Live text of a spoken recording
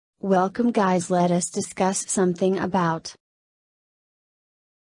Welcome guys, let us discuss something about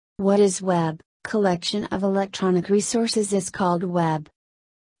what is web. Collection of electronic resources is called web.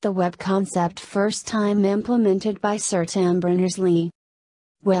 The web concept first time implemented by Sir Tim Berners-Lee,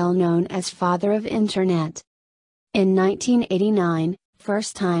 well known as father of Internet. In 1989,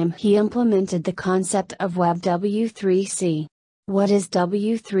 first time he implemented the concept of web W3C. What is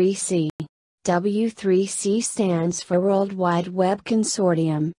W3C? W3C stands for World Wide Web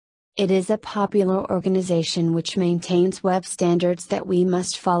Consortium. It is a popular organization which maintains web standards that we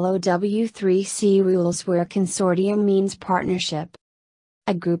must follow W3C rules, where consortium means partnership.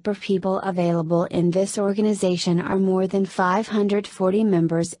 A group of people available in this organization are more than 540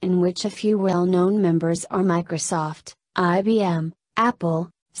 members, in which a few well-known members are Microsoft, IBM, Apple,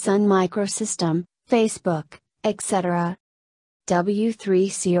 Sun Microsystem, Facebook, etc.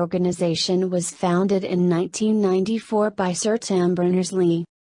 W3C organization was founded in 1994 by Sir Tim Berners-Lee.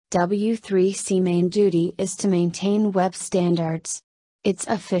 W3C main duty is to maintain web standards. Its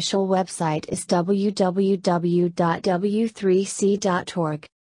official website is www.w3c.org.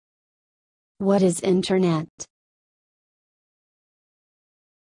 What is Internet?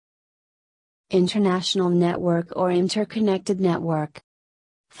 International network or interconnected network.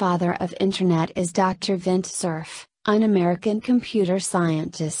 Father of Internet is Dr. Vint Cerf, an American computer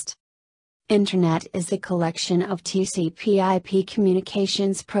scientist. Internet is a collection of TCP/IP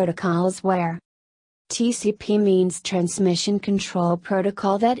communications protocols where TCP means Transmission Control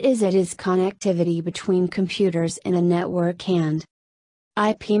Protocol, that is, it is connectivity between computers in a network, and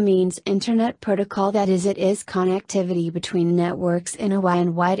IP means Internet Protocol, that is, it is connectivity between networks in a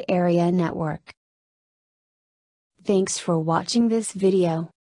wide area network. Thanks for watching this video.